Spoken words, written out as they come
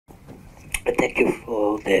Thank you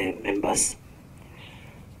for the members.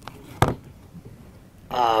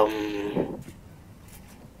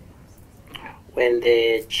 When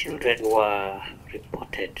the children were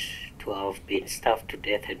reported to have been starved to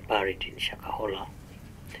death and buried in Shakahola,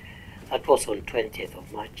 that was on 20th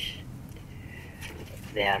of March.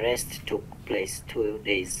 The arrest took place 2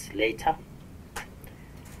 days later.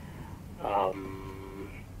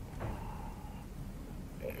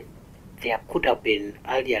 There could have been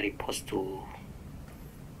earlier reports to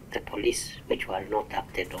the police which were not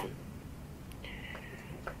acted on,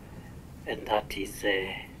 and that is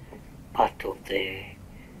part of the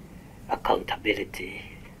accountability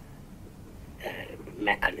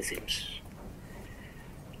mechanisms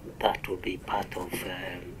that will be part of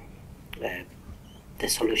the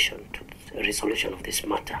solution to the resolution of this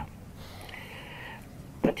matter.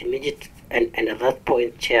 But immediate and at that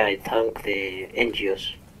point, Chair, I thank the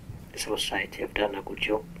NGOs, the civil society have done a good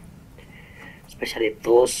job, especially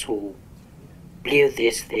those who blew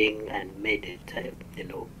this thing and made it,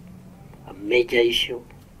 a major issue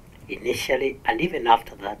initially, and even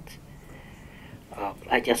after that.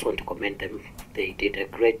 I just want to commend them. They did a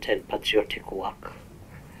great and patriotic work.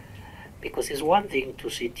 Because it's one thing to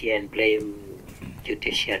sit here and blame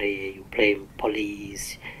judiciary, you blame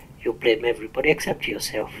police, you blame everybody except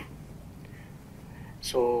yourself.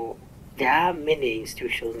 So there are many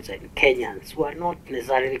institutions and Kenyans who are not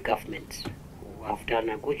necessarily governments who have done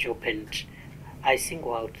a good job, and I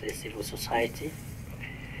single out the civil society,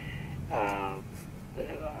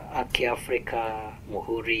 Aki Africa,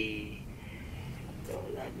 Muhuri,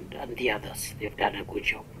 and the others. They've done a good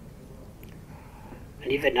job.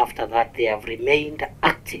 And even after that, they have remained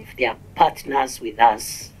active. They are partners with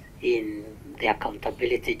us in the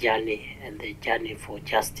accountability journey and the journey for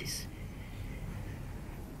justice.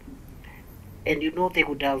 And they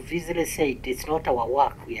would have easily said, it's not our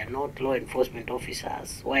work. We are not law enforcement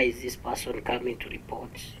officers. Why is this person coming to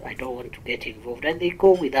report? I don't want to get involved. And they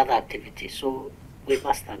go with other activities. So we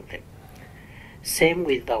must thank them. Same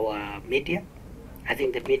with our media. I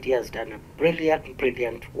think the media has done a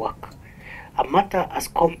brilliant work. A matter as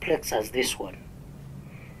complex as this one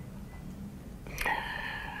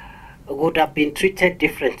would have been treated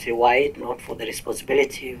differently were it not for the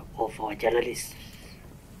responsibility of our journalists,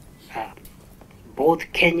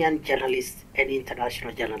 both Kenyan journalists and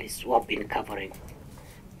international journalists who have been covering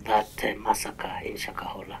that massacre in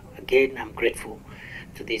Shakahola. Again, I'm grateful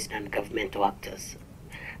to these non-governmental actors.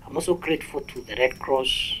 I'm also grateful to the Red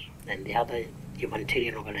Cross and the other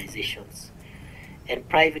humanitarian organizations and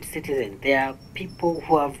private citizens. There are people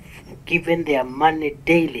who have given their money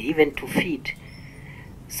daily, even to feed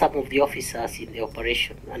some of the officers in the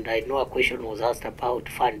operation. And I know a question was asked about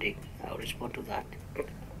funding. I'll respond to that.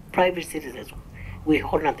 Private citizens, we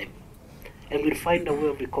honor them, and we'll find a way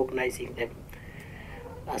of recognizing them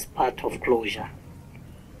as part of closure.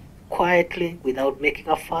 Quietly, without making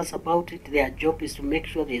a fuss about it. Their job is to make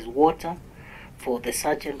sure there's water for the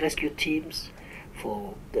search and rescue teams,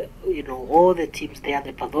 for all the teams there,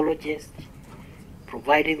 the pathologists,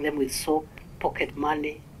 providing them with soap, pocket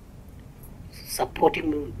money,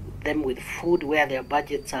 supporting them with food where their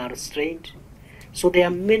budgets are strained. So there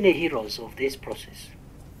are many heroes of this process.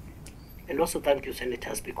 And also thank you,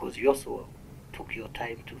 senators, because you also took your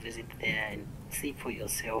time to visit there and see for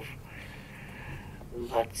yourself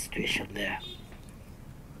that situation there.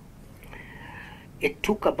 It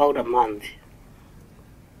took about a month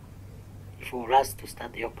for us to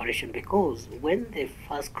start the operation, because when the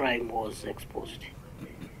first crime was exposed,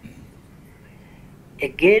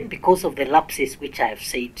 again, because of the lapses which I have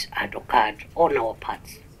said had occurred on our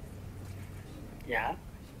part,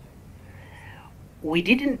 we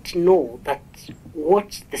didn't know that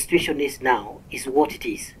what the situation is now is what it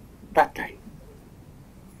is that time,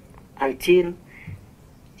 until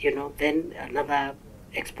then another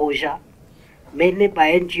exposure, mainly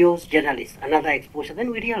by NGOs, journalists, another exposure. Then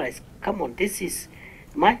we realized, come on, this is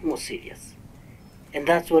much more serious. And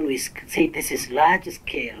that's when we say this is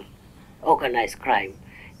large-scale organized crime.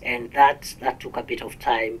 And that took a bit of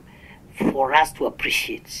time for us to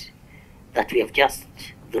appreciate that we have just,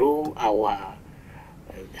 through our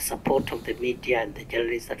the support of the media and the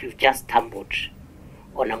journalists, that we've just stumbled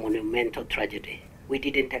on a monumental tragedy we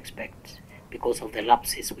didn't expect, because of the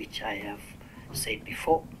lapses which I have said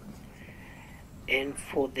before. And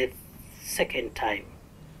for the second time,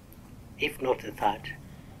 if not the third,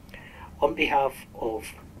 on behalf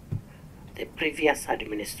of the previous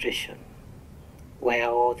administration, where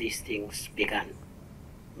all these things began,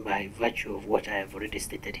 by virtue of what I have already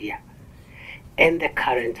stated here, and the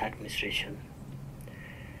current administration,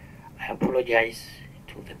 I apologize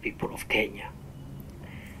to the people of Kenya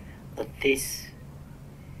that this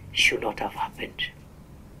should not have happened.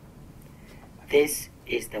 This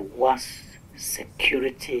is the worst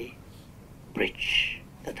security breach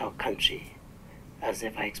that our country has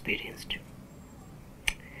ever experienced.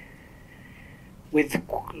 With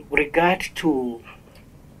regard to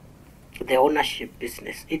the ownership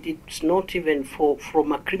business, it's not even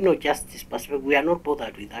from a criminal justice perspective, we are not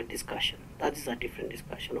bothered with that discussion. That is a different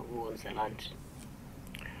discussion of who owns the land.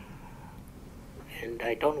 And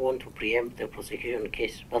I don't want to preempt the prosecution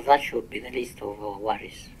case, but that should be the least of our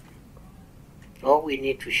worries. All we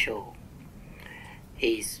need to show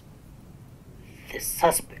is the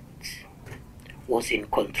suspect was in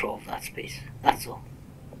control of that space. That's all.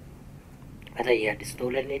 Whether he had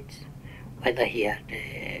stolen it, whether he had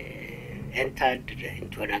entered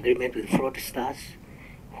into an agreement with fraudsters,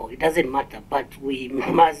 it doesn't matter, but we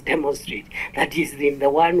must demonstrate that he's the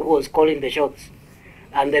one who was calling the shots.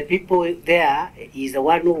 And the people there is the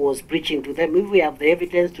one who was preaching to them. If we have the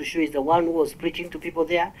evidence to show he's the one who was preaching to people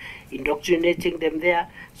there, indoctrinating them there,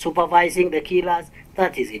 supervising the killers,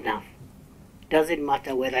 that is enough. Doesn't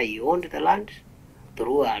matter whether he owned the land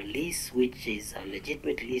through a lease, which is a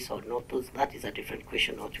legitimate lease or not, that is a different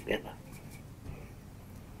question altogether.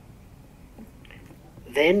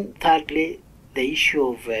 Then thirdly, the issue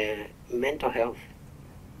of mental health.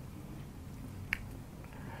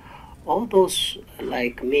 All those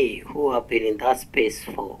like me who have been in that space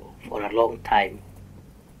for a long time,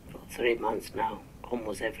 for 3 months now,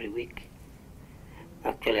 almost every week.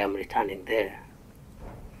 Actually, I'm returning there.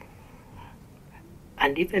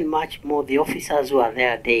 And even much more, the officers who are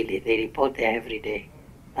there daily, they report there every day.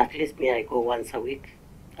 At least me, I go once a week.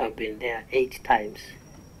 I've been there 8 times.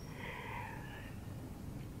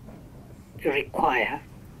 Require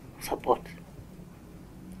support.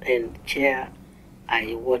 And Chair,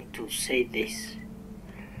 I want to say this.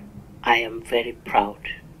 I am very proud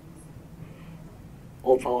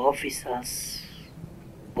of our officers,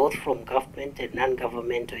 both from government and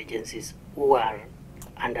non-governmental agencies, who are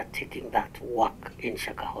undertaking that work in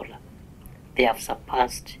Shakahola. They have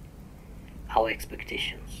surpassed our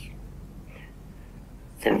expectations.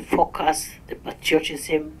 The focus, the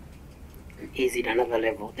patriotism is in another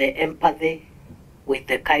level. The empathy with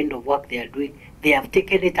the kind of work they are doing, they have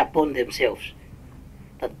taken it upon themselves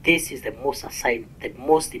that this is the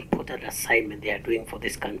most important assignment they are doing for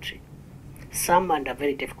this country. Some under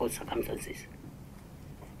very difficult circumstances.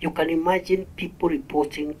 You can imagine people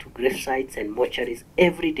reporting to grave sites and mortuaries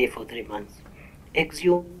every day for 3 months.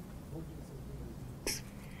 Exhumed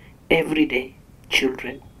every day,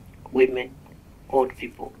 children, women, old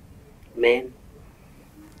people, men.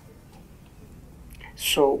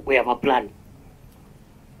 So we have a plan.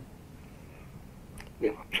 We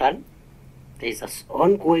have a plan. There is an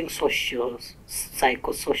ongoing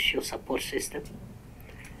psychosocial support system.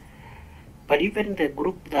 But even the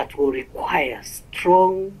group that will require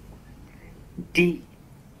strong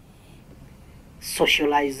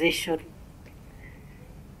de-socialization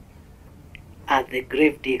are the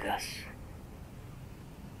grave diggers.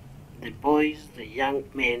 The boys, the young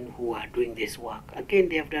men who are doing this work. Again,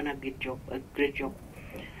 they have done a great job.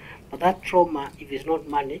 But that trauma, if it's not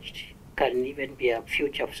managed, can even be a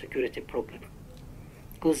future security problem.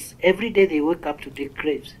 Because every day they wake up to dig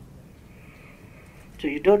graves. So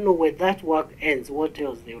you don't know when that work ends, what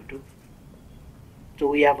else they will do. So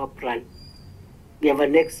we have a plan. We have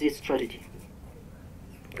an exit strategy,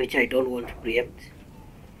 which I don't want to preempt.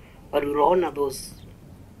 But we'll honor those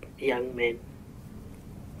young men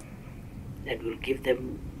and we'll give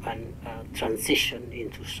them a transition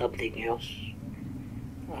into something else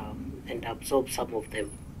and absorb some of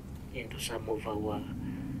them into some of our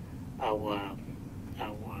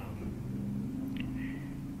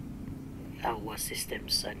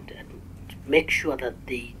systems and make sure that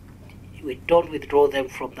we don't withdraw them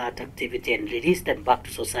from that activity and release them back to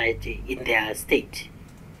society in their state.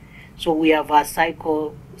 So we have a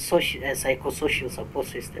psychosocial support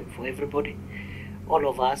system for everybody. All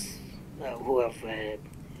of us who have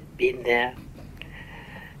been there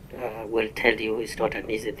will tell you it's not an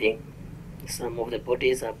easy thing. Some of the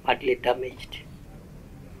bodies are badly damaged,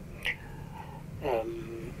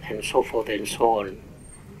 and so forth and so on.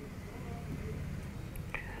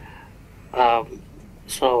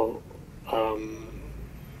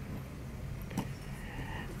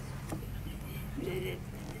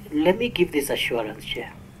 Let me give this assurance,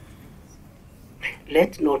 Chair.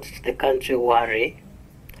 Let not the country worry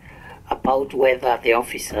about whether the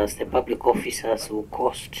officers, the public officers who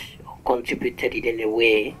caused or contributed in any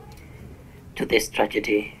way to this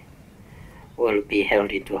tragedy will be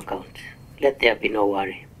held into account. Let there be no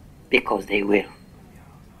worry, because they will.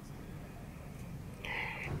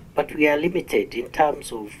 but we are limited in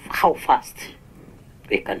terms of how fast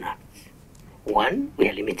we can act. One, we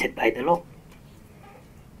are limited by the law.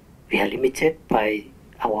 We are limited by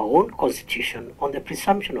our own constitution on the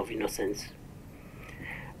presumption of innocence.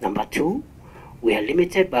 Number two, we are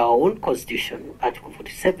limited by our own constitution, Article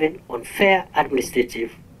 47, on fair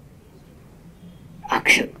administrative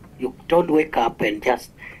action. You don't wake up and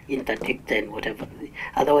just interdict and whatever.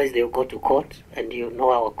 Otherwise, they'll go to court, and you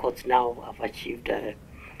know our courts now have achieved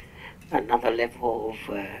another level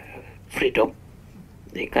of freedom.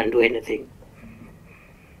 They can do anything.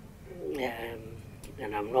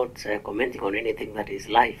 And I'm not commenting on anything that is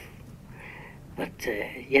life. But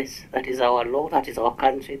yes, that is our law, that is our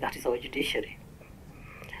country, that is our judiciary.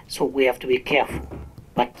 So we have to be careful.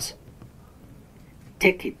 But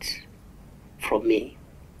take it from me,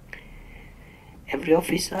 every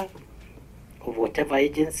officer of whatever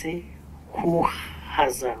agency who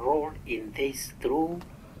has a role in this through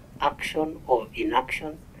action or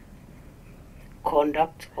inaction,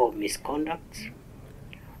 conduct or misconduct,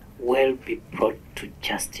 will be brought to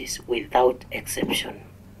justice without exception.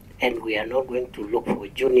 And we are not going to look for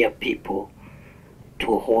junior people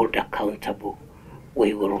to hold accountable.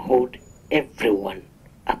 We will hold everyone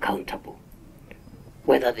accountable,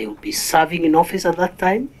 whether they will be serving in office at that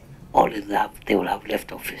time or they will have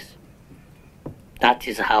left office. That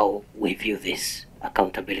is how we view this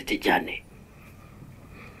accountability journey.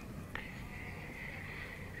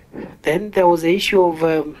 Then there was the issue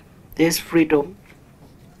of this freedom.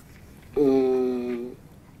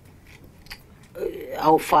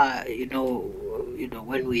 How far,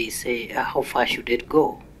 when we say how far should it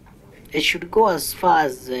go? It should go as far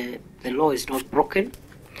as the law is not broken,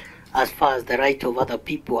 as far as the right of other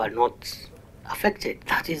people are not affected.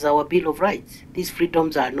 That is our Bill of Rights. These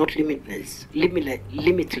freedoms are not limitless.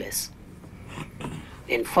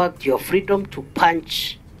 In fact, your freedom to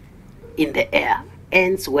punch in the air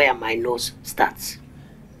ends where my nose starts.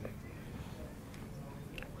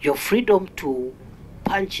 Your freedom to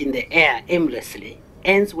punch in the air aimlessly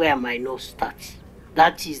ends where my nose starts.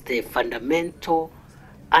 That is the fundamental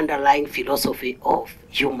underlying philosophy of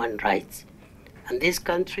human rights. And this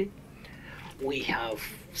country, we have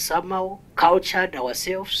somehow cultured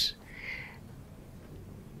ourselves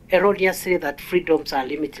erroneously that freedoms are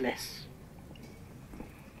limitless.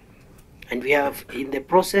 And we have, in the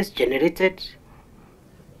process, generated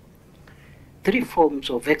three forms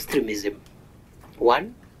of extremism.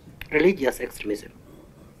 One, religious extremism.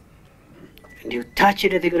 And you touch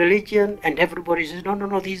anything religion and everybody says,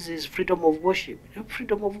 no, this is freedom of worship.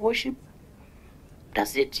 Freedom of worship?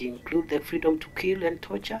 Does it include the freedom to kill and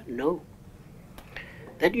torture? No.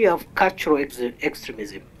 Then you have cultural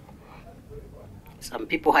extremism. Some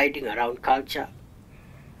people hiding around culture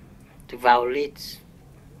to violate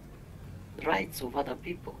the rights of other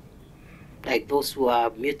people. Like those who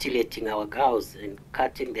are mutilating our girls and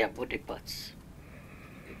cutting their body parts.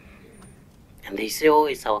 And they say, oh,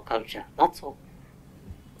 it's our culture. That's all.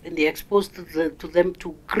 And they expose to them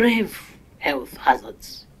to grave health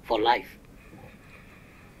hazards for life.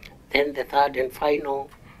 Then the third and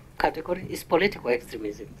final category is political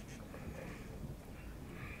extremism.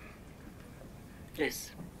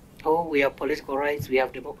 Yes. Oh, we have political rights, we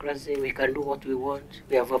have democracy, we can do what we want,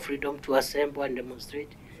 we have a freedom to assemble and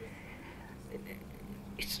demonstrate.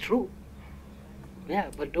 It's true.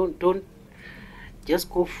 Yeah, but don't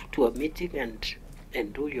just go to a meeting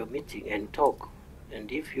and do your meeting and talk.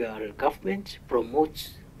 And if you are a government,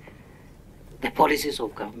 promote the policies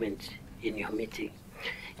of government in your meeting.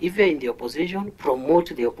 If you're in the opposition,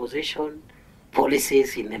 promote the opposition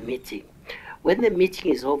policies in the meeting. When the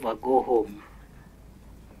meeting is over, go home.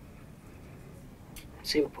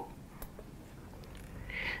 Simple.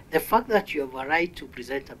 The fact that you have a right to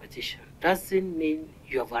present a petition doesn't mean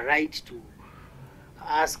you have a right to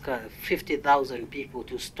ask 50,000 people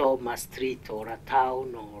to storm a street or a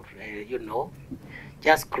town or,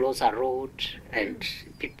 just close a road and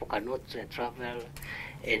people cannot travel.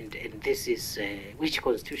 And this is, which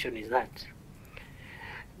constitution is that?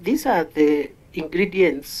 These are the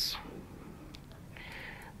ingredients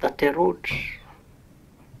that erode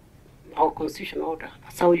our constitutional order.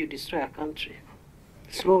 That's how you destroy a country,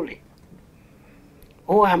 slowly.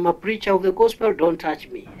 Oh, I'm a preacher of the gospel, don't touch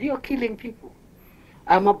me. You're killing people.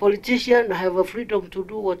 I'm a politician, I have a freedom to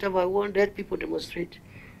do whatever I want, let people demonstrate.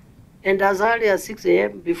 And as early as 6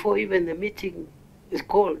 a.m., before even the meeting is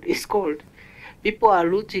called, people are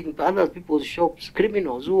looting other people's shops,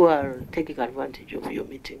 criminals who are taking advantage of your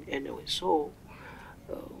meeting anyway. So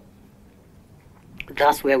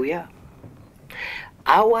that's where we are.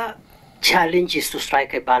 Our challenge is to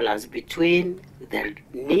strike a balance between the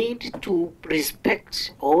need to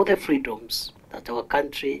respect all the freedoms that our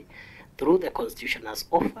country, through the Constitution, has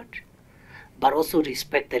offered, but also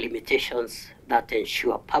respect the limitations that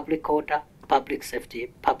ensure public order, public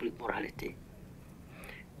safety, public morality.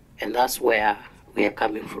 And that's where we are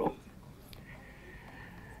coming from.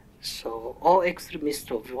 So all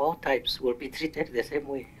extremists of all types will be treated the same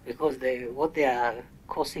way, because what they are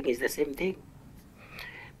causing is the same thing.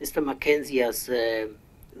 Mr. Mackenzie has,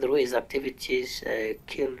 through his activities,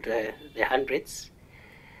 killed the hundreds.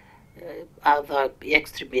 Other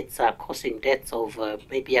extremists are causing deaths of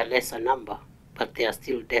maybe a lesser number, but they are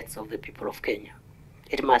still deaths of the people of Kenya.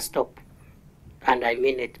 It must stop. And I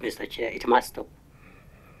mean it, Mr. Chair, it must stop.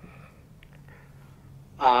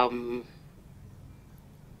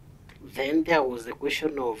 Then there was the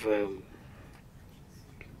question of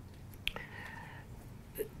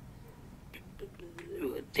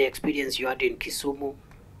the experience you had in Kisumu.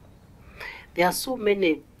 There are so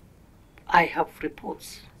many, I have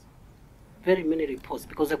reports, very many reports,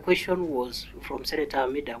 because the question was from Senator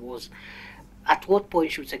Amida was, at what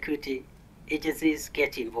point should security agencies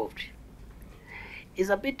get involved? It's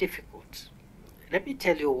a bit difficult. Let me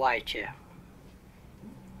tell you why, Chair.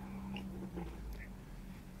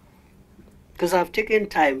 Because I've taken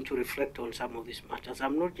time to reflect on some of these matters.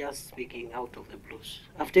 I'm not just speaking out of the blues.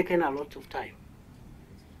 I've taken a lot of time.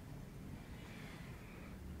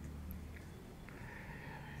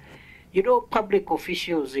 You know, public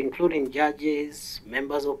officials, including judges,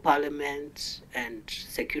 members of parliament, and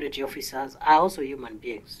security officers, are also human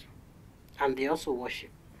beings, and they also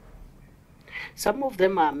worship. Some of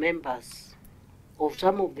them are members of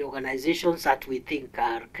some of the organizations that we think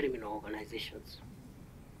are criminal organizations.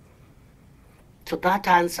 So that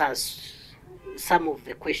answers some of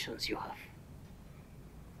the questions you have.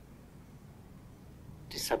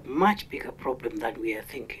 It's a much bigger problem than we are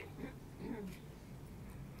thinking.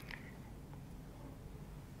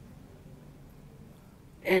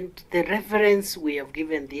 And the reverence we have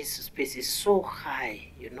given this space is so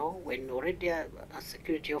high, you know, when already a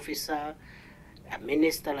security officer, a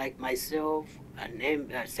minister like myself,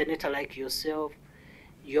 a senator like yourself,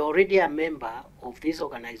 you're already a member of this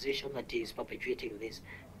organization that is perpetuating this.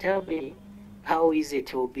 Tell me how easy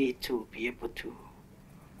it will be to be able to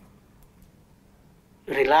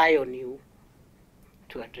rely on you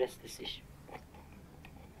to address this issue.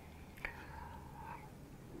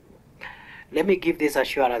 Let me give this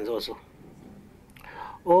assurance also.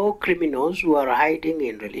 All criminals who are hiding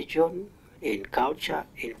in religion, in culture,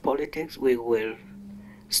 in politics, we will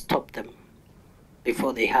stop them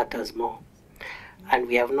before they hurt us more. And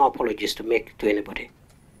we have no apologies to make to anybody.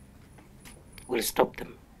 We'll stop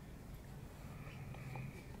them.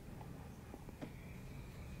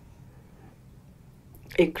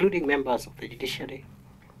 Including members of the judiciary.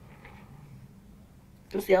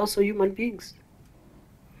 Because they are also human beings.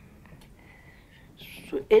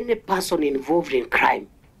 So any person involved in crime,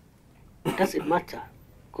 it doesn't matter.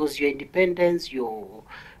 Because your independence,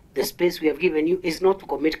 the space we have given you is not to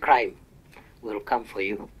commit crime. We'll come for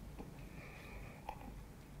you.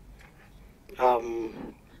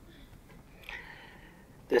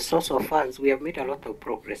 The source of funds, we have made a lot of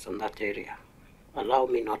progress on that area. Allow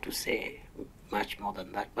me not to say much more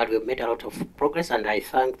than that, but we've made a lot of progress, and I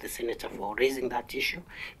thank the Senator for raising that issue.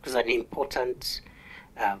 It was an important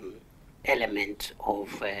element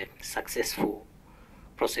of successful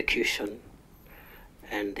prosecution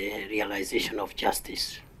and the realization of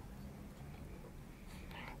justice.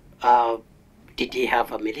 Did he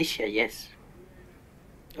have a militia? Yes.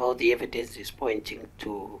 All the evidence is pointing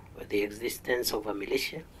to the existence of a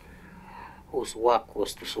militia whose work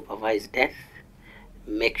was to supervise death,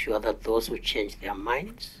 make sure that those who change their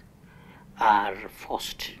minds are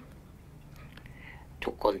forced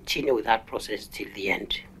to continue with that process till the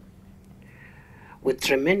end. With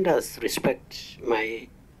tremendous respect, my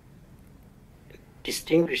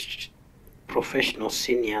distinguished professional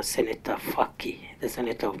senior Senator Faki, the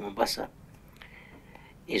Senator of Mombasa,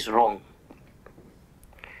 is wrong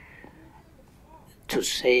to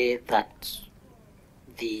say that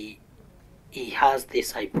he has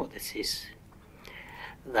this hypothesis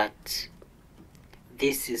that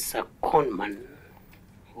this is a conman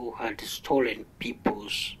who had stolen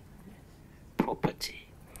people's property.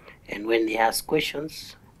 And when he asked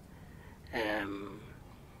questions,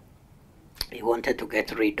 he wanted to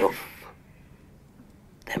get rid of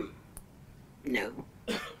them. No.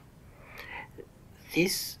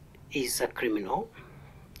 This is a criminal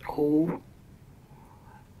who,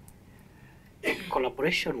 in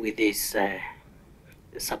collaboration with his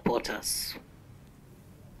supporters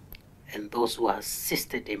and those who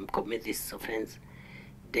assisted him commit this offense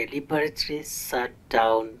deliberately sat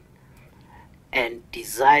down and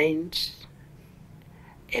designed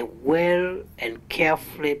a well and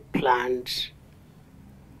carefully planned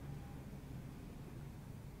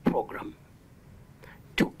program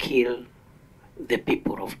to kill the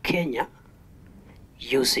people of Kenya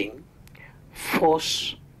using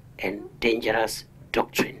force and dangerous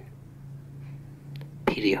doctrine.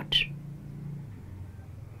 Period.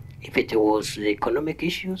 If it was the economic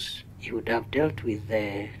issues, he would have dealt with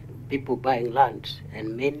the people buying land,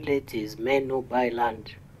 and mainly it is men who buy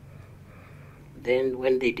land. Then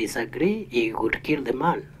when they disagree, he would kill the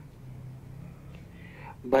man.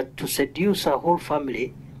 But to seduce a whole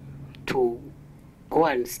family to go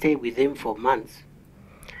and stay with him for months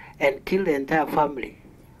and kill the entire family.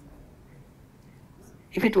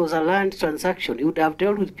 If it was a land transaction, he would have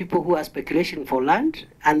dealt with people who are speculation for land,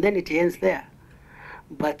 and then it ends there.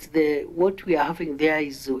 But what we are having there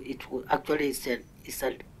is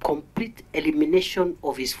a complete elimination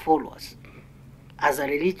of his followers. As a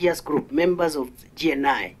religious group, members of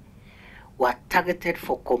GNI were targeted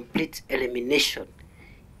for complete elimination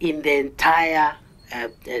in the entire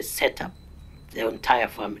setup, the entire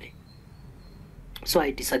family. So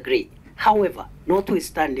I disagree. However,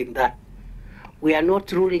 notwithstanding that, we are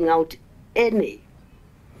not ruling out any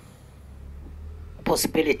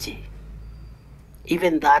possibility.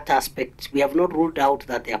 Even that aspect, we have not ruled out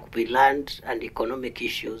that there could be land and economic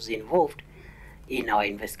issues involved in our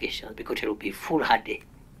investigations, because it will be foolhardy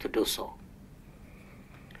to do so.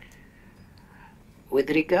 With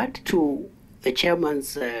regard to the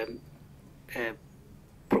chairman's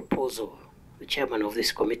proposal, the chairman of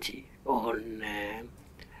this committee, on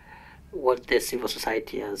what the civil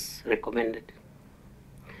society has recommended,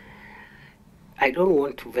 I don't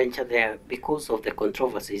want to venture there because of the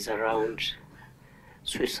controversies around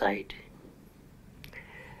suicide.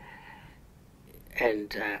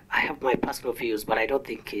 And I have my personal views, but I don't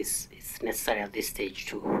think it's necessary at this stage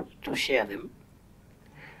to share them.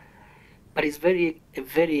 But it's a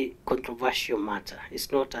very controversial matter.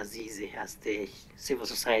 It's not as easy as the civil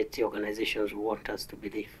society organizations want us to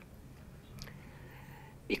believe.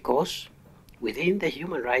 Because within the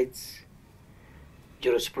human rights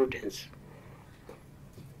jurisprudence,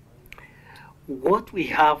 what we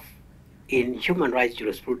have in human rights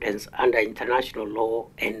jurisprudence under international law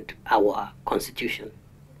and our constitution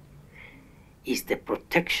is the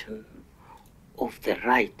protection of the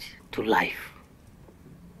right to life.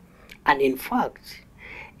 And in fact,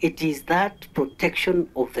 it is that protection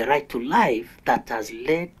of the right to life that has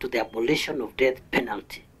led to the abolition of death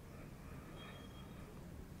penalty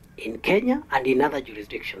in Kenya and in other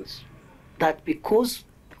jurisdictions. That because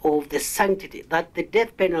of the sanctity, that the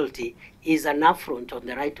death penalty is an affront on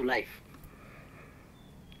the right to life.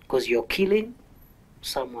 Because you're killing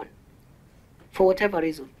someone for whatever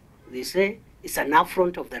reason. They say it's an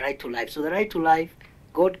affront of the right to life. So the right to life,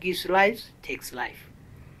 God gives life, takes life.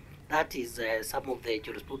 That is some of the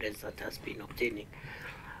jurisprudence that has been obtaining.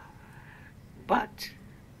 But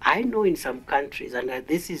I know in some countries, and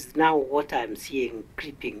this is now what I'm seeing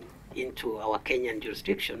creeping into our Kenyan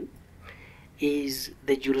jurisdiction, is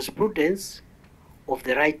the jurisprudence of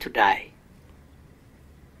the right to die,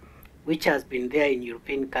 which has been there in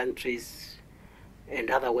European countries and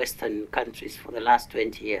other Western countries for the last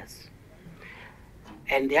 20 years.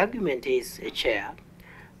 And the argument is, Chair,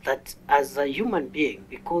 that as a human being,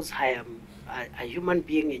 because I am a human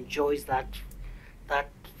being enjoys that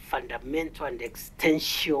fundamental and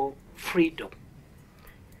existential freedom,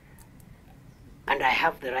 and I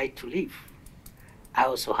have the right to live, I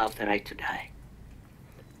also have the right to die.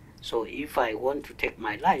 So if I want to take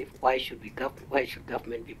my life, why should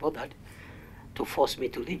government be bothered to force me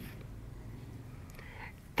to live?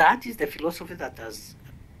 That is the philosophy that has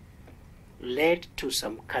led to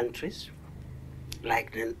some countries,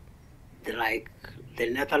 like the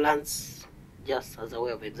Netherlands, just as a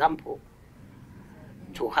way of example,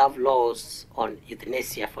 to have laws on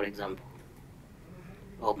euthanasia, for example,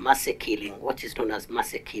 or mercy killing, what is known as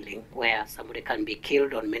mercy killing, where somebody can be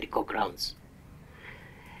killed on medical grounds.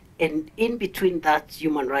 And in between that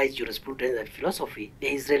human rights jurisprudence and philosophy,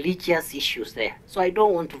 there is religious issues there. So I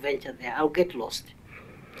don't want to venture there. I'll get lost.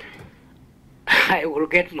 I will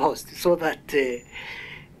get lost, so that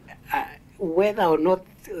whether or not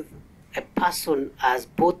a person has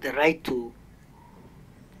both the right to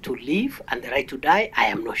live and the right to die, I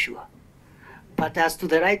am not sure. But as to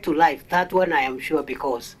the right to life, that one I am sure,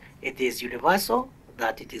 because it is universal,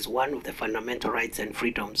 that it is one of the fundamental rights and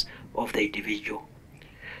freedoms of the individual.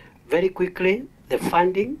 Very quickly, the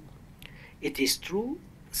funding. It is true,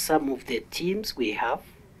 some of the teams we have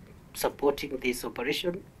supporting this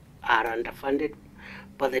operation are underfunded,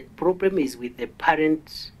 but the problem is with the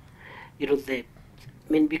parent,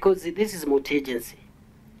 because this is multi-agency.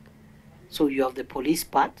 So you have the police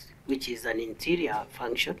part, which is an interior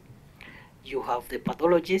function. You have the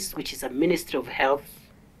pathologist, which is a Ministry of Health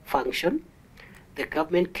function. The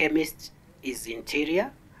government chemist is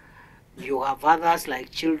interior. You have others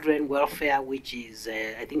like children welfare, which is,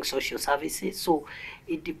 I think, social services. So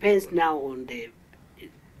it depends now on the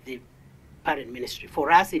parent ministry.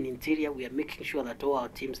 For us in interior, we are making sure that all our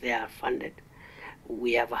teams there are funded.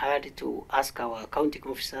 We have had to ask our accounting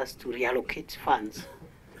officers to reallocate funds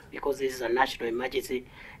because this is a national emergency,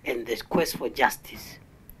 and the quest for justice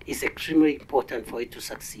is extremely important for it to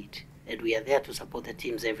succeed. And we are there to support the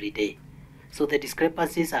teams every day. So the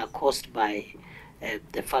discrepancies are caused by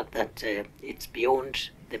the fact that it's beyond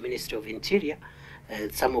the Ministry of Interior.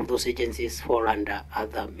 Some of those agencies fall under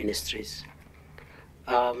other ministries.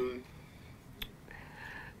 The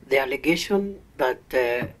allegation that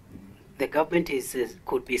the government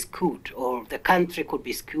could be skewed, or the country could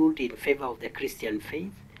be skewed in favor of the Christian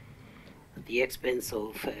faith at the expense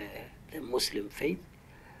of the Muslim faith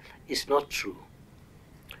is not true.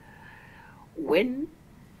 When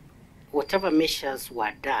whatever measures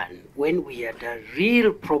were done, when we had a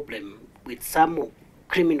real problem with some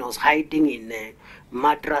criminals hiding in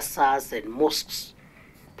madrasas and mosques,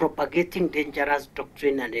 propagating dangerous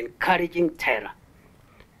doctrine and encouraging terror,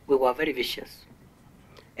 we were very vicious,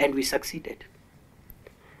 and we succeeded.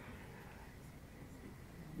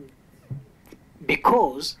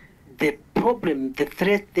 Because the problem, the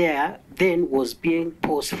threat there then was being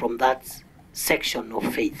posed from that section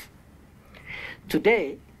of faith.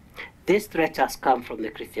 Today, this threat has come from the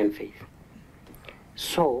Christian faith.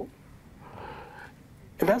 So,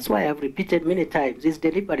 that's why I've repeated many times, this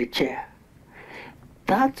deliberate chair,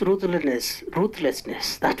 that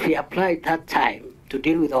ruthlessness that we applied that time to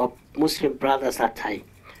deal with our Muslim brothers that time,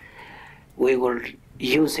 we will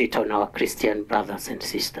use it on our Christian brothers and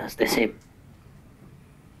sisters, the same.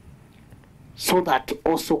 So that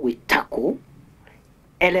also we tackle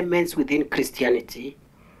elements within Christianity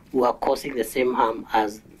who are causing the same harm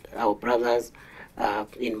as our brothers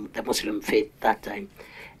in the Muslim faith that time.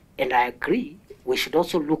 And I agree, we should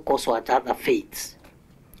also look also at other faiths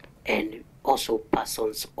and also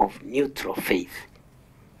persons of neutral faith.